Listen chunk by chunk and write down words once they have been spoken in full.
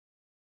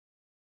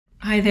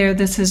Hi there,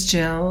 this is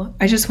Jill.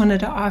 I just wanted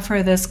to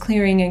offer this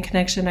clearing and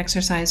connection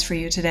exercise for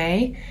you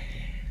today,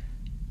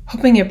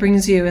 hoping it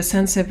brings you a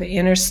sense of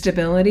inner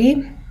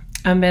stability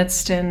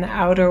amidst an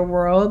outer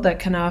world that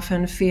can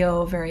often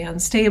feel very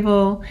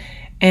unstable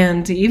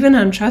and even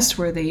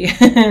untrustworthy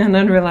and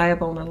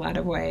unreliable in a lot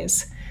of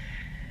ways.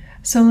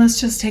 So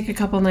let's just take a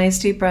couple nice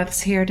deep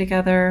breaths here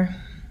together.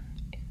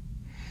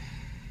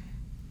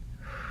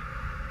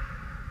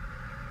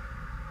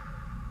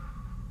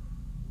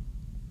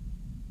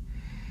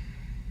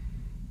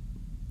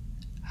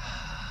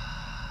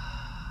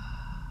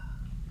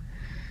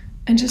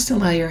 And just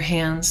allow your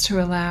hands to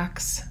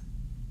relax.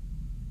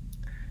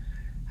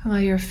 Allow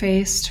your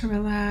face to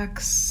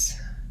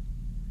relax.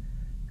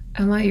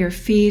 Allow your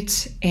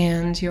feet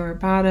and your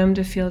bottom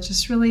to feel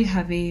just really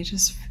heavy,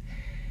 just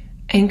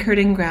anchored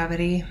in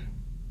gravity.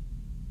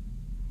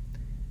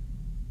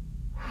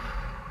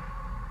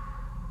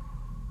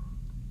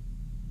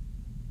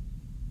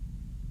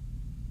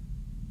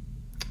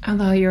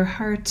 Allow your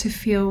heart to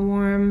feel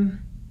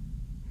warm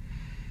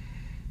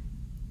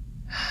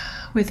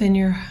within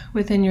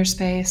your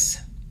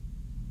space.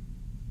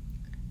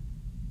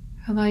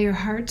 Allow your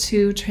heart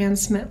to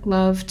transmit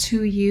love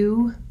to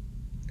you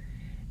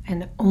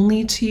and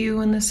only to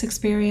you in this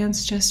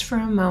experience. Just for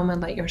a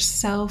moment, let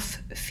yourself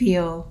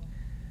feel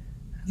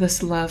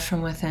this love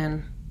from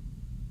within.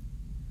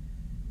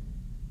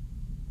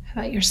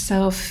 Let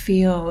yourself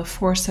feel a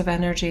force of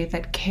energy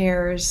that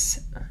cares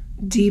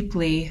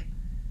deeply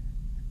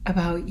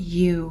about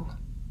you.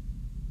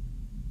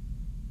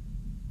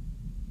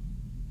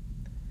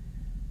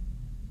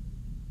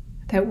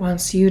 That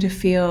wants you to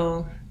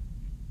feel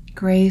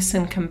grace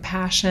and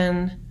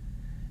compassion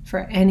for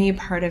any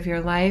part of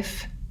your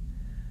life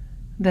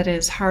that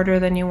is harder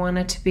than you want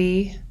it to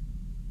be,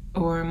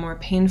 or more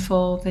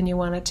painful than you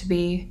want it to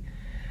be,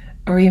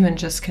 or even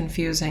just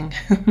confusing.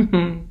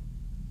 Good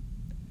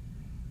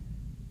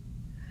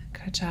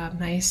job.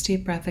 Nice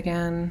deep breath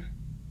again.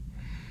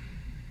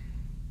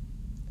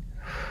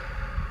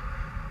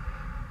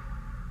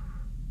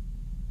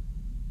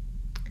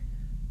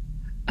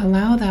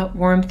 Allow that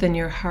warmth in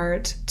your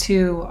heart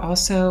to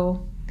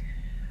also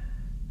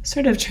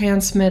sort of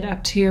transmit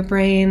up to your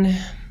brain,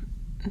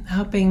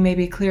 helping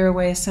maybe clear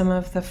away some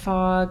of the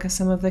fog,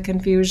 some of the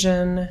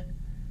confusion.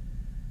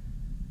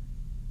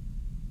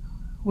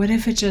 What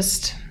if it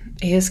just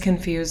is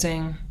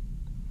confusing?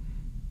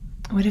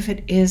 What if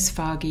it is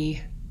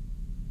foggy?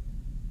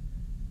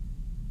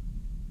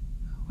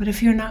 What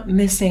if you're not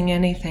missing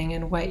anything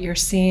in what you're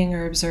seeing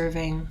or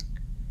observing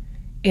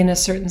in a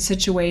certain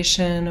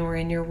situation or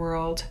in your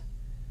world?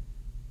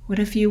 What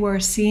if you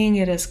are seeing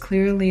it as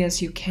clearly as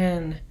you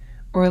can,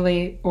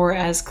 or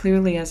as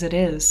clearly as it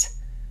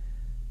is?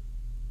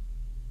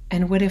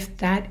 And what if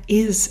that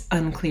is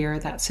unclear,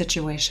 that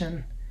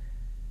situation?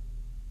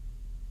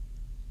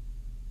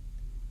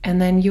 And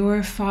then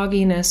your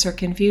fogginess or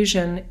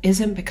confusion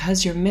isn't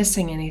because you're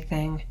missing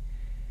anything.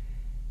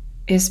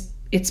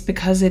 It's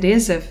because it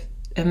is a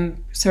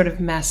sort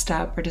of messed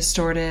up or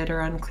distorted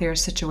or unclear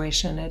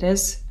situation. It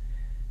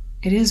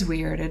is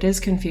weird. It is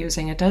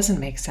confusing. It doesn't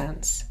make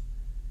sense.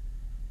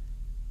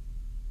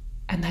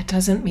 And that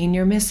doesn't mean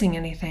you're missing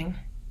anything.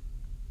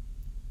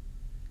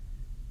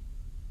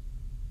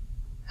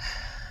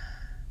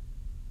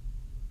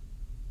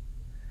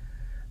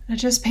 Now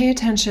just pay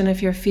attention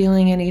if you're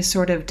feeling any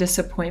sort of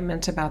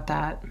disappointment about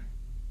that.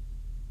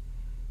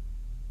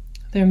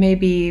 There may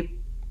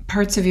be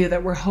parts of you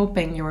that were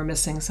hoping you were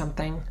missing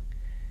something.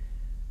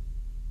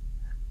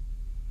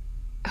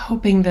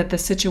 Hoping that the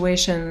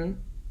situation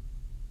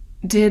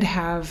did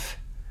have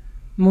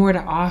more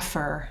to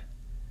offer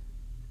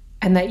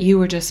and that you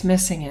were just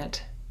missing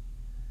it.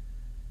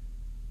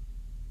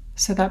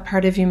 So that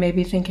part of you may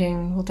be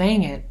thinking, well,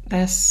 dang it,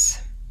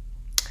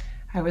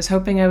 I was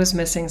hoping I was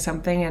missing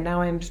something, and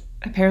now I'm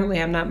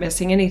not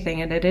missing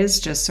anything, and it is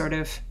just sort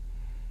of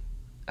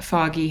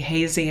foggy,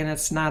 hazy, and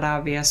it's not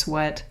obvious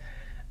what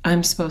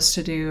I'm supposed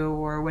to do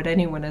or what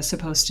anyone is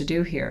supposed to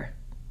do here.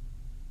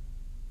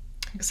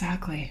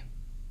 Exactly.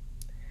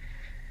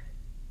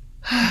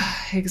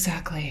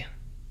 Exactly.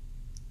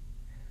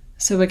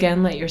 So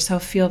again, let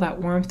yourself feel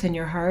that warmth in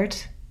your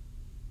heart,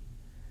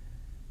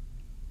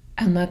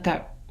 and let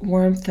that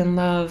warmth and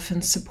love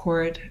and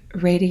support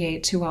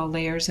radiate to all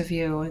layers of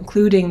you,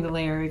 including the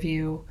layer of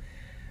you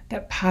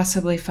that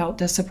possibly felt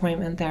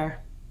disappointment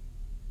there.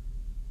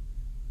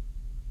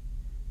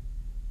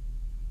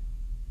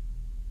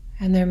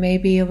 And there may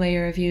be a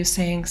layer of you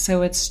saying,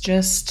 so it's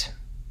just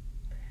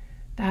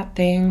that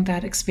thing,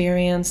 that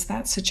experience,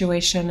 that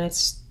situation,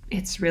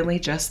 it's really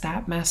just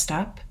that messed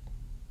up.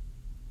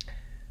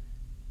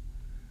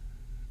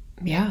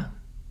 Yeah.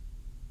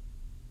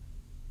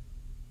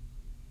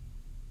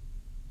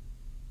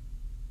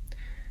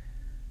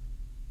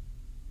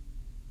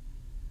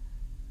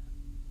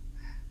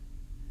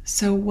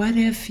 So what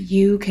if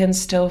you can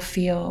still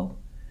feel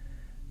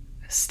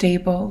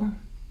stable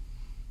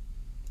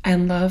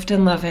and loved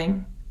and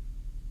loving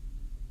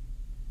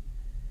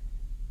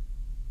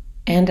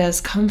and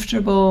as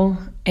comfortable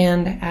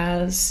and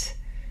as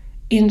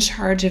in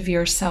charge of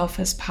yourself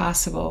as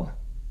possible,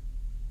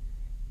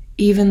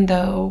 even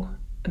though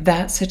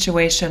that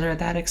situation or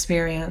that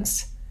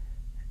experience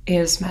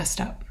is messed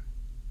up.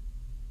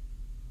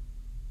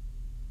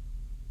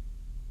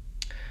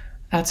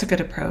 That's a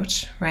good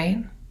approach,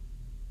 right?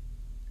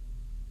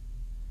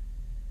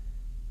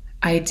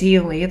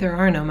 Ideally, there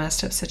are no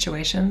messed up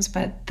situations,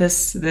 but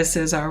this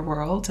is our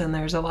world, and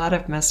there's a lot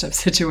of messed up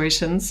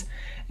situations,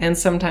 and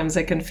sometimes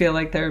it can feel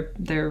like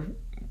they're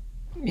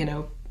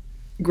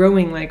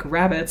growing like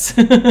rabbits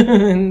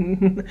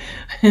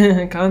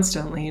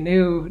constantly,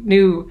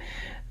 new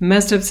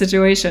messed up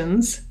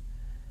situations.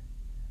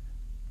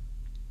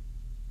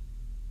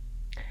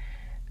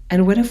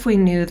 And what if we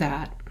knew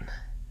that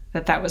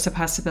was a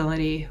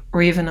possibility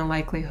or even a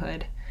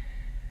likelihood?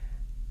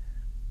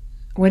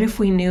 What if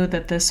we knew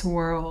that this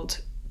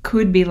world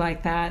could be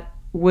like that,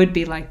 would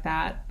be like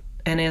that,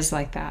 and is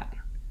like that?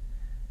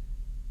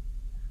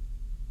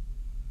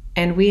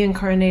 And we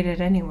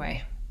incarnated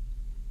anyway.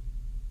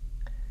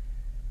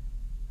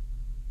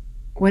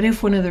 What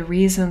if one of the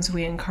reasons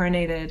we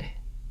incarnated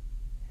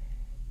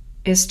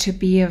is to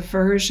be a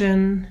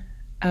version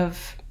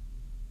of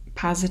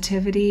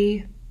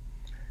positivity,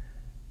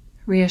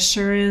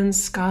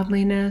 reassurance,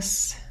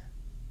 godliness,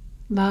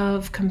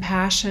 love,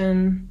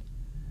 compassion,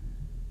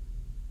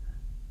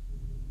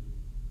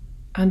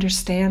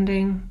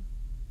 understanding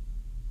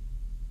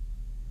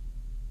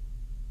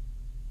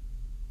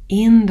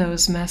in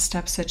those messed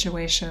up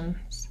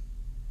situations?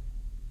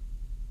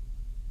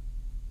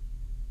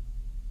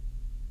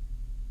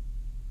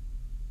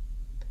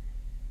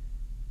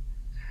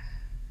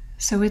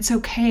 So it's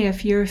okay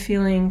if you're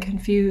feeling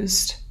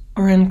confused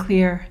or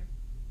unclear.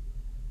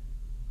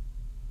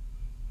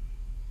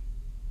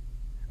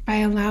 By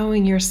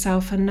allowing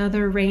yourself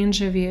another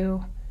range of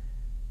you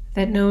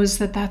that knows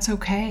that that's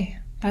okay,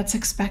 that's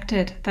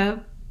expected,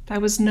 that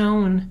was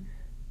known,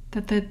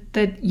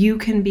 that you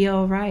can be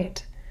all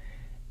right,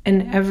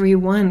 and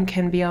everyone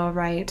can be all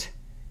right,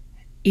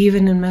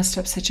 even in messed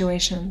up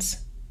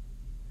situations.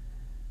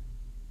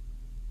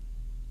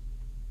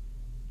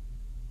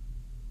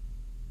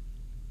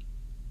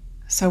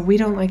 So we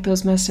don't like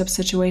those messed up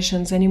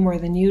situations any more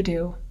than you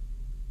do.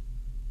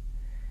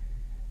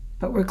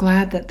 But we're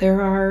glad that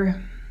there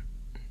are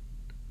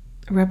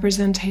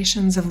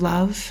representations of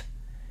love,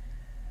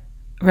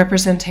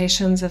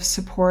 representations of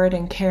support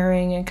and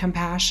caring and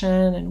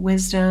compassion and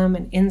wisdom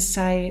and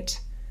insight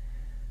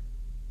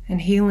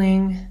and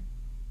healing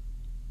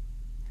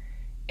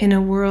in a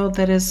world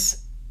that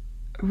is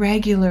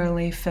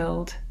regularly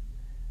filled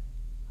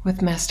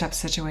with messed up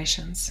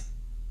situations.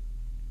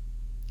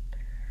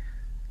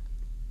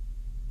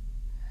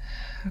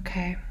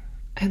 Okay,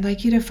 I'd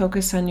like you to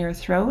focus on your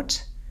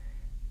throat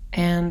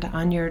and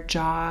on your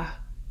jaw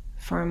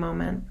for a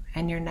moment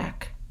and your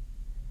neck.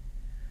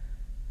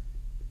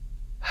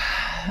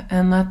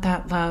 And let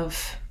that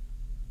love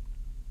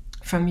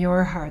from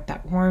your heart,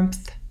 that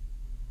warmth,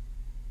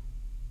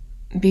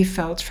 be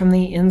felt from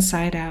the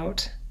inside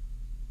out.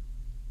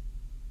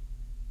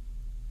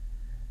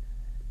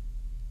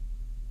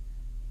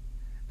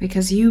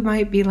 Because you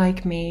might be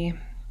like me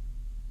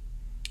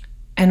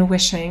and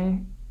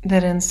wishing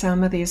that in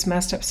some of these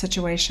messed up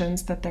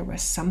situations that there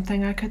was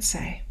something I could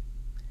say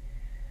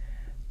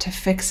to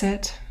fix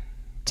it,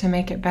 to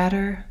make it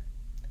better,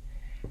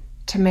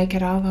 to make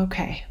it all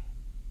okay.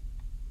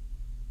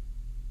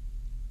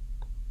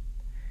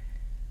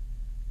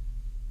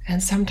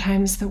 And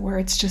sometimes the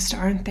words just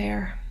aren't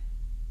there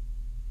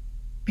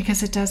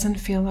because it doesn't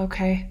feel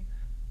okay.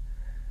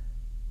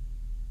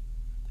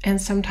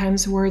 And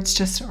sometimes words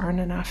just aren't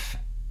enough.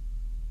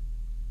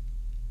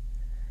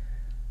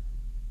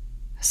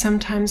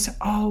 Sometimes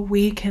all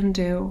we can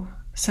do,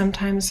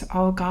 sometimes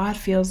all God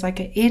feels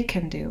like it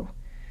can do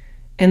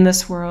in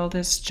this world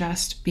is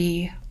just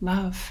be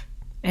love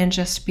and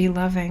just be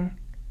loving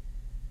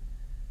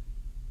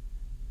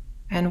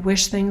and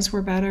wish things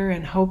were better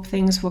and hope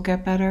things will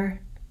get better,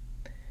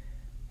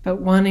 but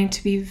wanting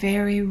to be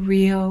very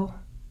real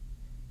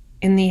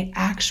in the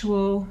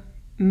actual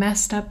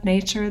messed up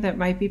nature that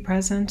might be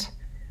present,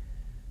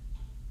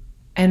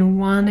 and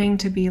wanting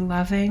to be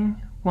loving,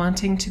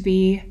 wanting to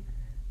be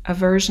a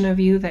version of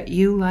you that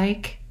you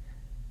like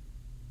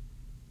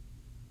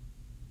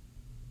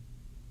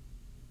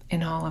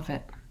in all of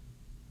it.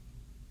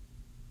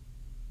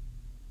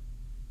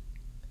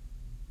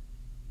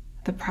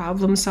 The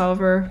problem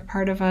solver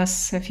part of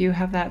us, if you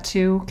have that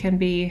too, can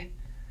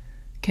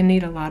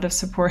need a lot of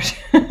support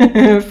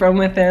from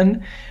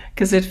within,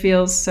 because it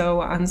feels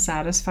so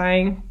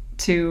unsatisfying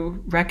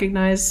to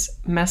recognize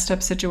messed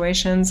up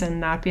situations and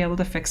not be able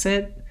to fix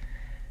it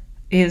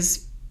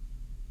is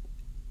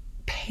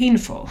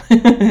painful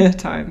at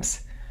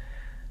times.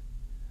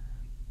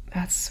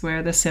 That's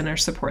where the sinner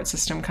support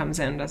system comes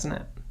in, doesn't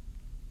it?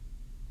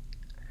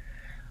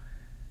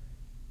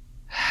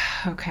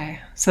 Okay,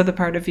 so the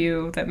part of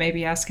you that may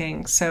be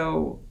asking,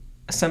 so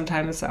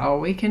sometimes all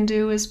we can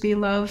do is be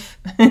love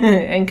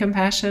and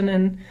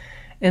compassion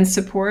and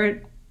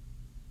support.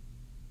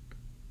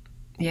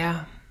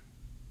 Yeah.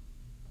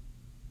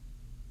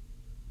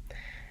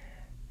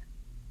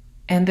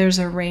 And there's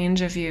a range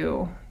of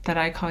you that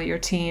I call your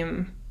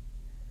team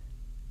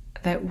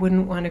that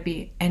wouldn't want to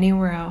be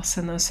anywhere else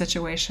in those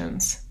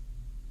situations,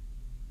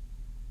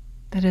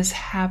 that is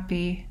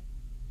happy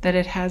that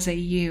it has a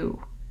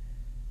you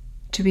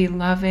to be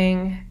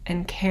loving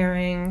and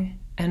caring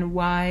and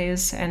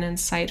wise and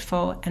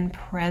insightful and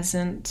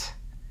present,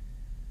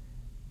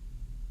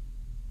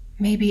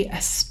 maybe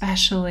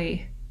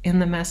especially in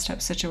the messed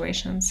up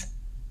situations.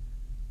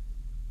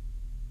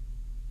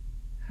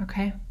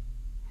 Okay?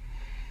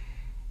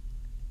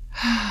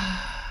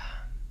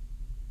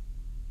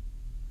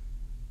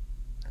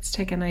 Let's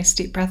take a nice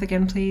deep breath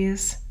again,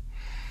 please.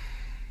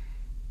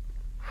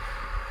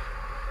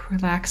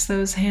 Relax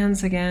those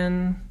hands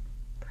again.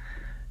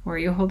 Where are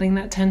you holding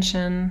that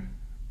tension?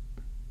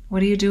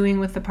 What are you doing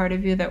with the part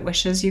of you that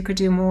wishes you could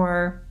do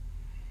more?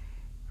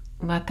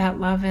 Let that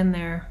love in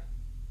there.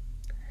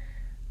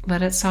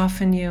 Let it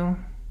soften you.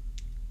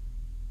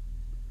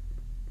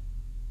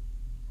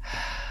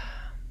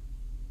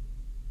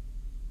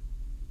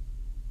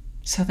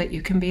 So that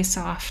you can be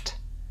soft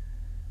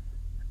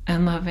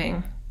and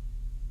loving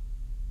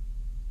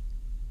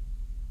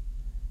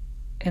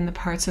in the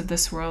parts of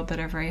this world that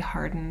are very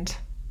hardened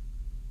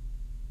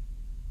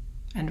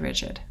and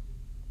rigid.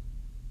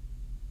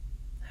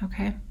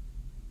 Okay?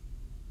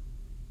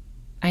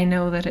 I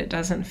know that it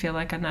doesn't feel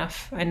like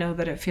enough. I know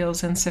that it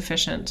feels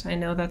insufficient. I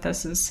know that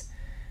this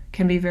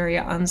can be very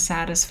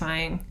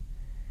unsatisfying.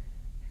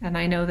 And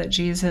I know that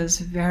Jesus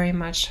very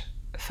much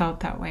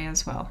felt that way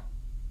as well.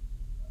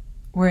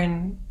 We're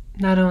in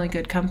not only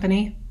good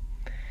company,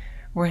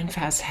 we're in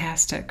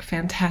fantastic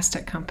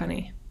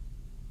company.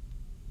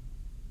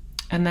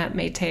 And that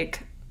may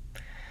take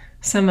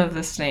some of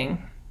the sting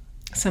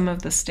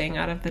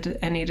out of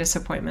any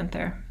disappointment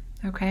there,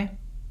 okay?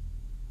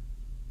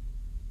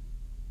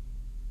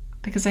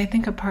 Because I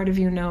think a part of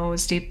you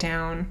knows deep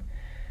down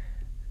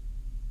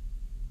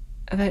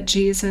that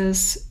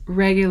Jesus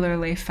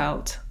regularly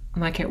felt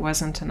like it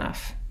wasn't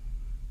enough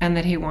and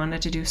that he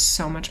wanted to do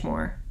so much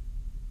more.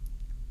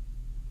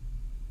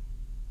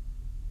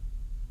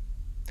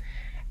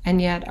 And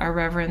yet our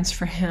reverence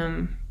for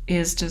him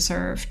is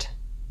deserved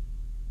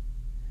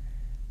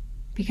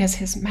because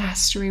his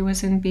mastery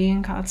was in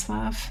being God's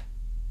love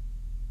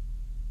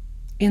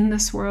in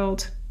this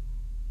world,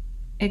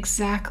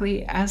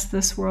 exactly as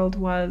this world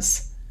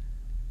was.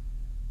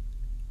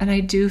 And I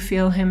do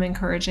feel him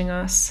encouraging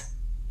us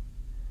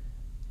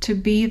to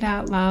be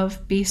that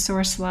love, be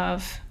source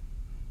love,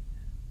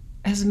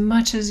 as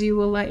much as you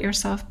will let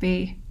yourself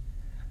be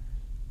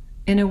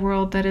in a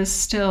world that is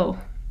still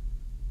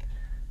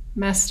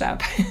messed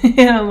up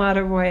in a lot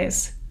of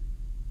ways.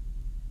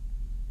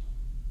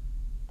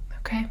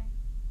 Okay?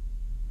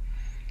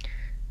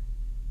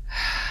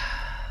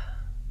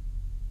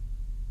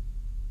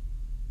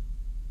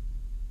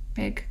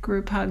 Big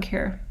group hug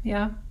here,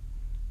 yeah?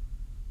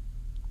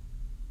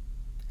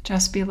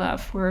 Just be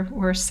love.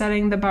 We're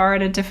setting the bar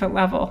at a different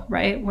level,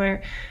 right?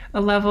 We're a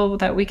level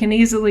that we can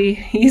easily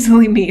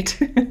meet,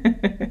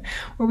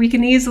 where we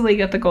can easily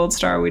get the gold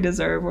star we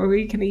deserve, where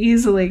we can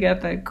easily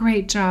get the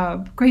great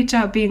job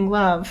being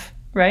love,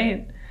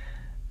 right?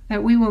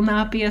 That we will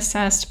not be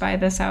assessed by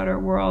this outer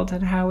world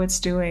and how it's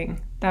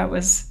doing. That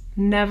was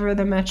never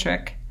the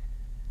metric.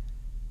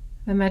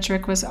 The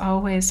metric was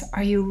always,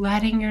 are you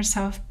letting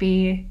yourself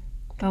be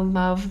the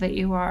love that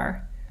you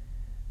are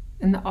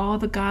and all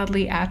the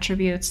godly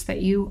attributes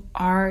that you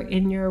are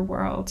in your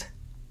world?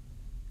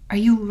 Are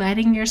you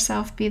letting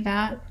yourself be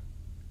that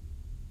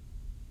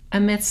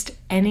amidst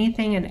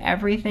anything and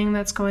everything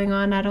that's going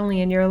on, not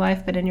only in your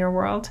life, but in your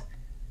world?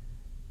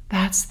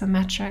 That's the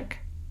metric.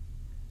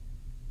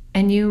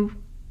 And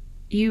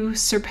you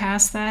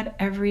surpass that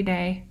every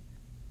day.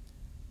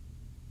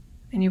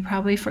 And you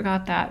probably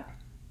forgot that.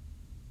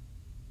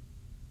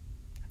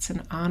 It's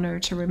an honor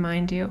to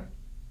remind you.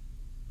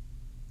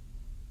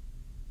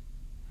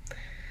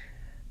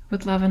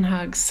 With love and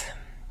hugs.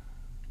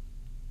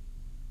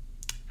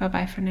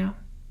 Bye-bye for now.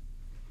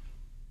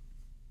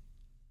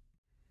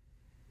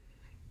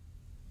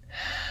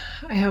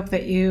 I hope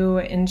that you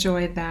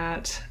enjoyed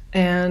that.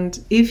 And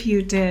if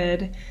you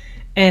did,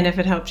 and if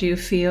it helped you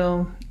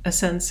feel a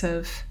sense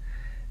of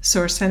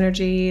source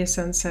energy, a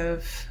sense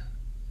of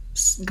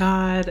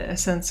God, a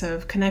sense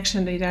of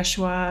connection to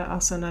Yeshua,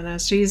 also known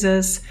as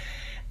Jesus,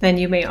 then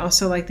you may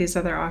also like these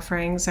other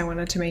offerings I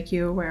wanted to make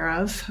you aware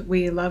of.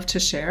 We love to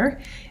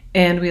share,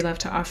 and we love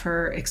to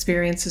offer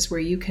experiences where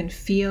you can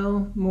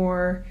feel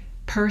more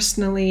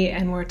personally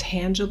and more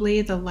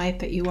tangibly the light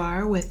that you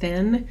are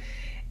within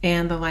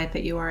and the light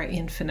that you are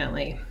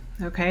infinitely.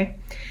 Okay?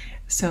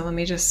 So let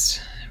me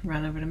just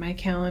run over to my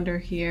calendar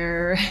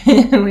here.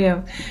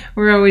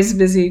 We're always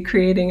busy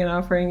creating and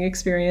offering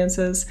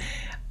experiences.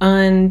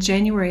 On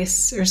February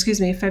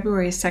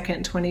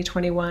 2nd,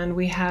 2021,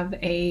 we have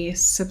a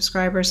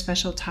subscriber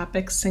special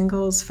topic,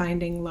 Singles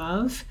Finding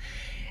Love.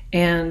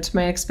 And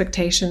my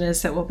expectation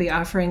is that we'll be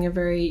offering a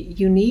very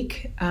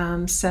unique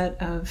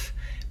set of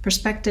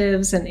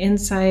perspectives and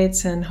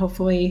insights and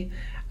hopefully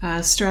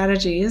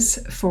strategies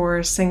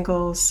for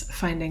singles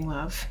finding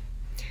love.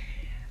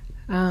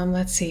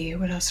 Let's see,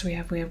 what else do we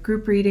have? We have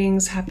group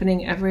readings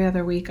happening every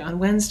other week on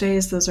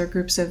Wednesdays. Those are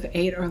groups of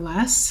 8 or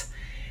less.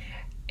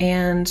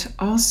 And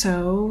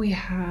also we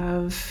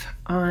have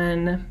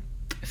on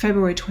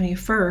February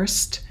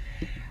 21st,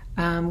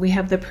 we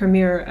have the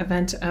premiere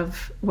event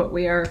of what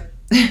we are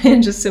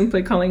just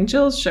simply calling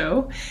Jill's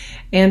Show.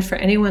 And for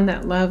anyone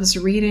that loves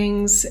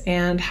readings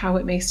and how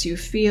it makes you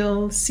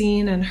feel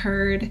seen and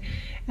heard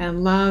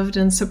and loved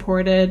and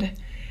supported,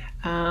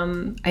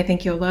 I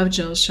think you'll love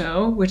Jill's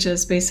Show, which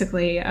is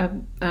basically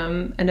an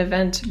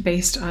event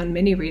based on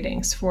mini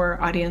readings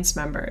for audience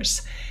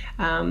members.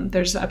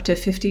 There's up to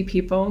 50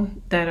 people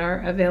that are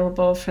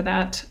available for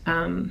that,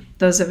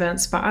 those event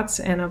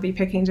spots, and I'll be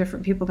picking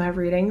different people to have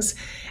readings.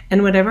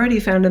 And what I've already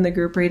found in the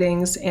group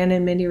readings and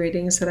in mini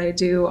readings that I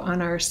do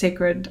on our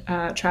sacred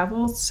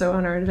travels, so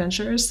on our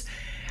adventures,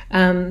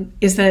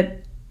 is that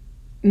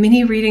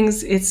mini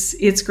readings,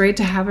 it's great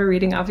to have a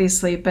reading,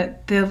 obviously,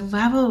 but the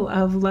level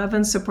of love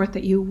and support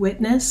that you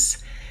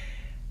witness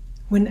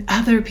when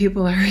other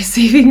people are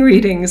receiving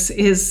readings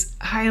is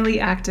highly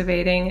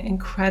activating,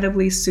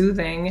 incredibly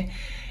soothing,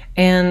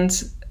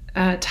 and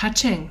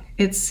touching.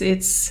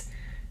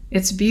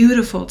 It's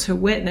beautiful to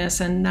witness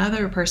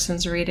another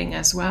person's reading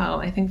as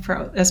well. I think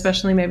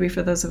especially maybe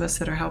for those of us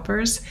that are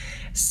helpers,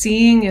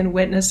 seeing and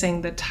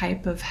witnessing the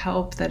type of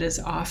help that is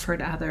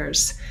offered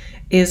others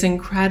is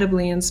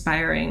incredibly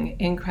inspiring,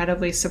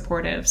 incredibly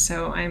supportive.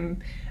 So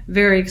I'm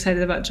very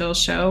excited about Jill's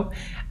Show.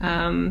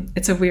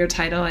 It's a weird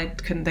title. I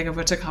couldn't think of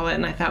what to call it.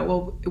 And I thought,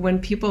 well, when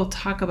people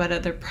talk about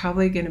it, they're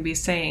probably going to be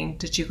saying,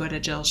 did you go to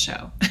Jill's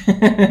Show?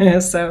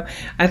 So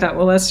I thought,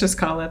 well, let's just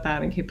call it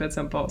that and keep it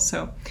simple.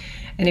 So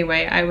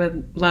anyway, I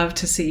would love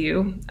to see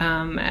you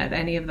at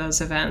any of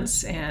those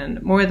events.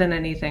 And more than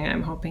anything,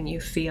 I'm hoping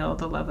you feel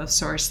the love of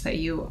Source that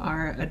you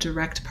are a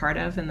direct part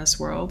of in this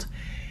world.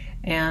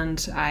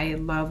 And I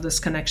love this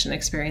connection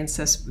experience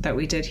that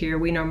we did here.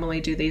 We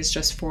normally do these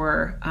just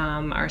for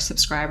our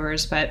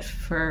subscribers, but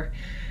for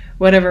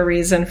whatever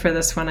reason, for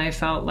this one, I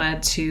felt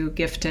led to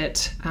gift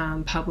it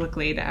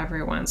publicly to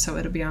everyone. So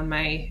it'll be on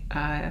my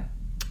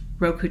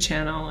Roku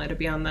channel, it'll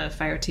be on the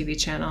Fire TV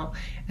channel,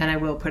 and I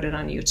will put it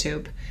on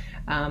YouTube.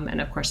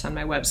 And of course on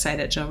my website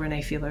at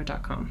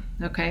jillreneefeeler.com.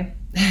 Okay?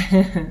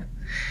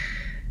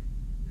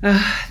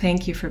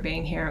 Thank you for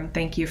being here, and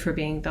thank you for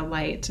being the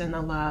light and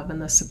the love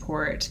and the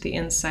support, the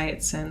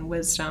insights and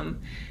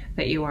wisdom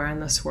that you are in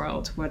this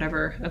world,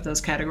 whatever of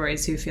those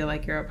categories you feel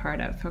like you're a part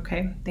of.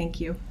 Okay? Thank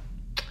you.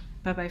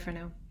 Bye-bye for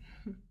now.